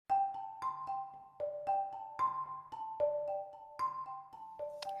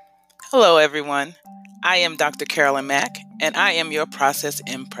Hello, everyone. I am Dr. Carolyn Mack, and I am your Process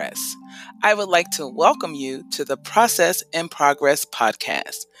Impress. I would like to welcome you to the Process in Progress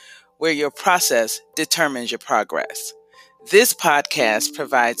podcast, where your process determines your progress. This podcast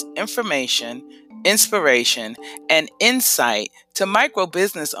provides information, inspiration, and insight to micro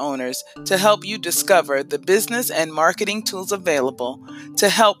business owners to help you discover the business and marketing tools available to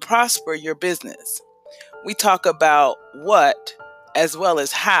help prosper your business. We talk about what, as well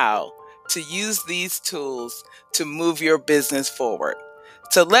as how, to use these tools to move your business forward.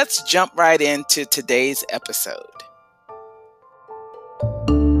 So let's jump right into today's episode.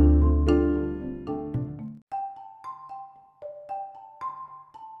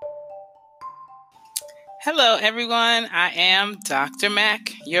 Hello, everyone. I am Dr.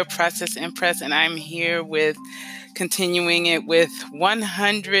 Mack, your Process Impress, and I'm here with continuing it with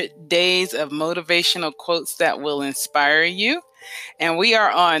 100 days of motivational quotes that will inspire you. And we are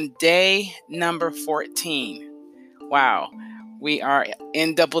on day number 14. Wow, we are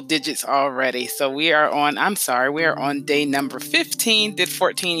in double digits already. So we are on day number 15. Did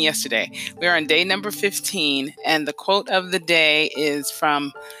 14 yesterday. We are on day number 15. And the quote of the day is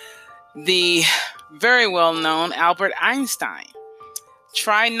from the very well-known Albert Einstein.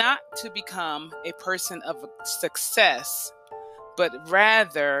 Try not to become a person of success, but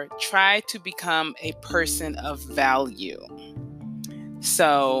rather try to become a person of value.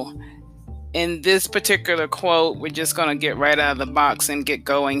 So in this particular quote, we're just going to get right out of the box and get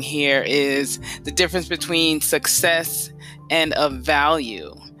going here, is the difference between success and of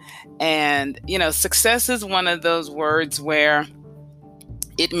value. And, success is one of those words where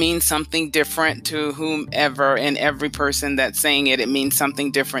it means something different to whomever, and every person that's saying it means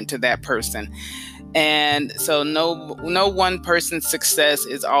something different to that person. And so no one person's success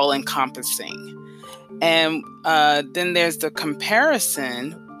is all encompassing. And then there's the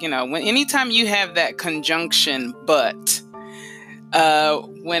comparison, anytime you have that conjunction, but,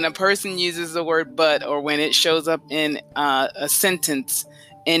 when a person uses the word but, or when it shows up in a sentence,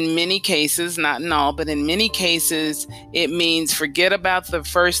 in many cases, not in all, but in many cases, it means forget about the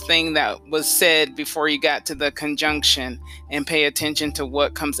first thing that was said before you got to the conjunction and pay attention to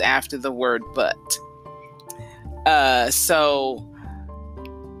what comes after the word but. So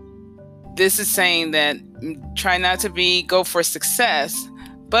this is saying that try not to go for success,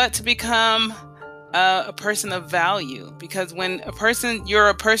 but to become a person of value. Because when you're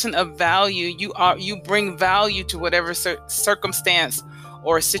a person of value, you bring value to whatever circumstance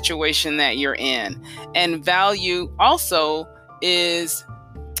or situation that you're in. And value also is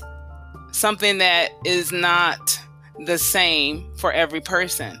something that is not the same for every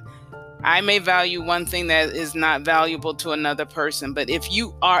person. I may value one thing that is not valuable to another person, but if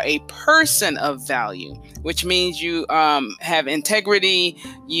you are a person of value, which means you have integrity,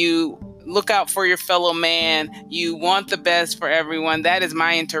 you look out for your fellow man, you want the best for everyone, that is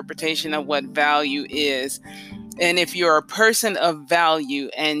my interpretation of what value is. And if you're a person of value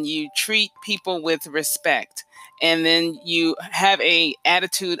and you treat people with respect, and then you have an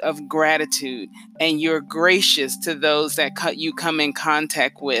attitude of gratitude, and you're gracious to those that you come in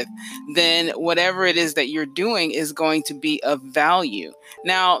contact with, then whatever it is that you're doing is going to be of value.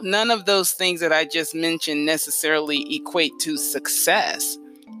 Now, none of those things that I just mentioned necessarily equate to success,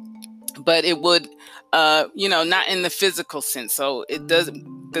 but it would, not in the physical sense. So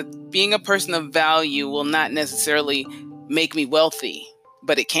being a person of value will not necessarily make me wealthy,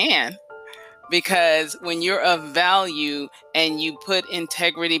 but it can. Because when you're of value and you put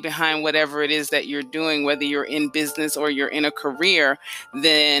integrity behind whatever it is that you're doing, whether you're in business or you're in a career,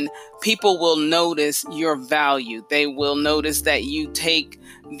 then people will notice your value. They will notice that you take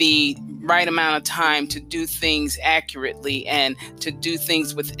the right amount of time to do things accurately and to do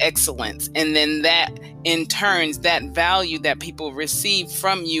things with excellence. And then that in turns, that value that people receive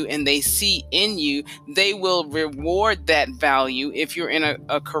from you and they see in you, they will reward that value. If you're in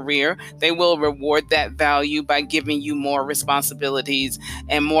a career, they will reward that value by giving you more responsibilities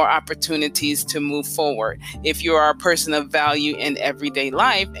and more opportunities to move forward. If you are a person of value in everyday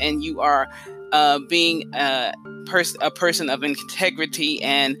life and you are being a person of integrity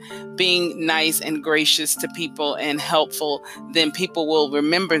and being nice and gracious to people and helpful, then people will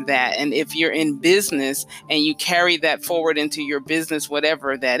remember that. And if you're in business and you carry that forward into your business,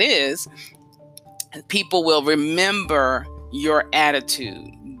 whatever that is, people will remember your attitude.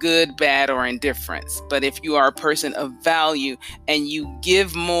 good, bad, or indifference. But if you are a person of value and you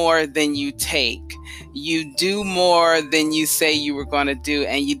give more than you take, you do more than you say you were going to do,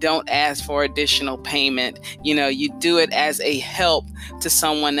 and you don't ask for additional payment, you do it as a help to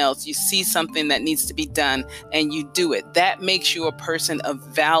someone else. You see something that needs to be done and you do it. That makes you a person of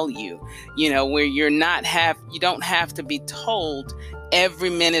value, where you don't have to be told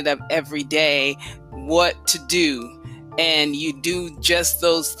every minute of every day what to do. And you do just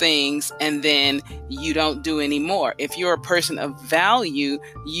those things, and then you don't do any more. If you're a person of value,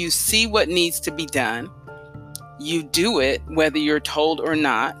 you see what needs to be done. You do it, whether you're told or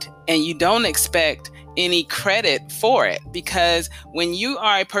not, and you don't expect any credit for it. Because when you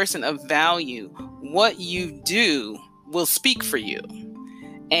are a person of value, what you do will speak for you.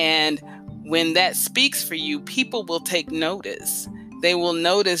 And when that speaks for you, people will take notice. They will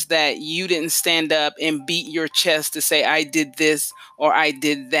notice that you didn't stand up and beat your chest to say, I did this or I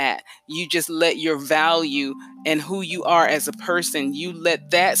did that. You just let your value and who you are as a person, you let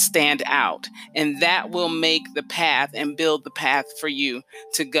that stand out. And that will make the path and build the path for you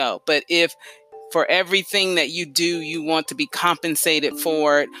to go. But if for everything that you do, you want to be compensated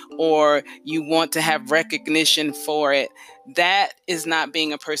for it, or you want to have recognition for it, that is not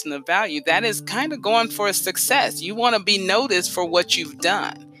being a person of value. That is kind of going for a success. You want to be noticed for what you've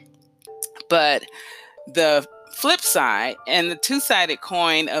done. But the flip side and the two-sided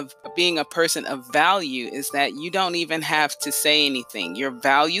coin of being a person of value is that you don't even have to say anything. Your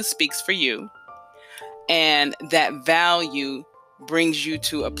value speaks for you, and that value brings you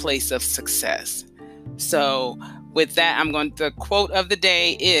to a place of success. So with that, the quote of the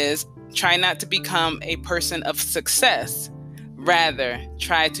day is, try not to become a person of success. Rather,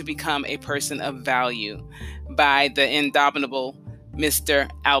 try to become a person of value, by the indomitable Mr.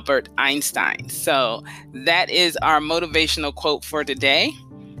 Albert Einstein. So that is our motivational quote for today.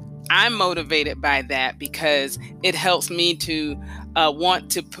 I'm motivated by that because it helps me to want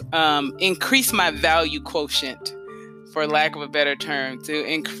to increase my value quotient, for lack of a better term, to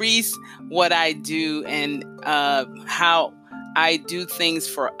increase what I do and how I do things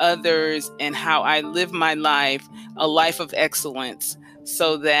for others and how I live my life, a life of excellence,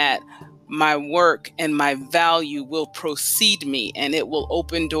 so that my work and my value will precede me, and it will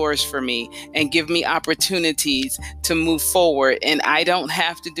open doors for me and give me opportunities to move forward. And I don't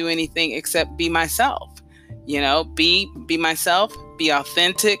have to do anything except be myself. Be myself, be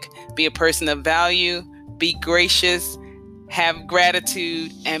authentic, be a person of value, be gracious, have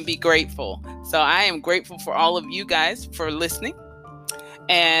gratitude, and be grateful. So I am grateful for all of you guys for listening.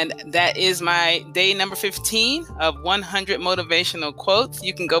 And that is my day number 15 of 100 motivational quotes.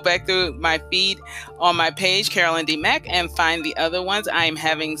 You can go back through my feed on my page, Carolyn D. Mack, and find the other ones. I am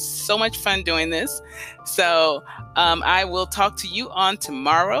having so much fun doing this. So I will talk to you on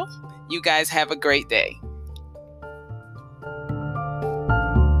tomorrow. You guys have a great day.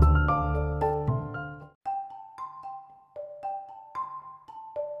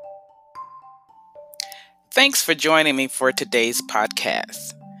 Thanks for joining me for today's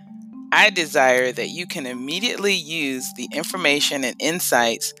podcast. I desire that you can immediately use the information and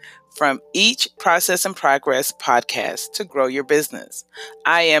insights from each Process and Progress podcast to grow your business.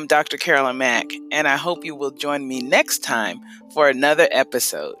 I am Dr. Carolyn Mack, and I hope you will join me next time for another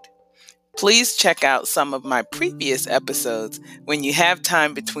episode. Please check out some of my previous episodes when you have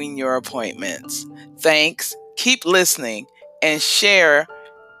time between your appointments. Thanks, keep listening, and share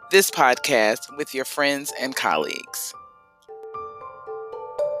this podcast with your friends and colleagues.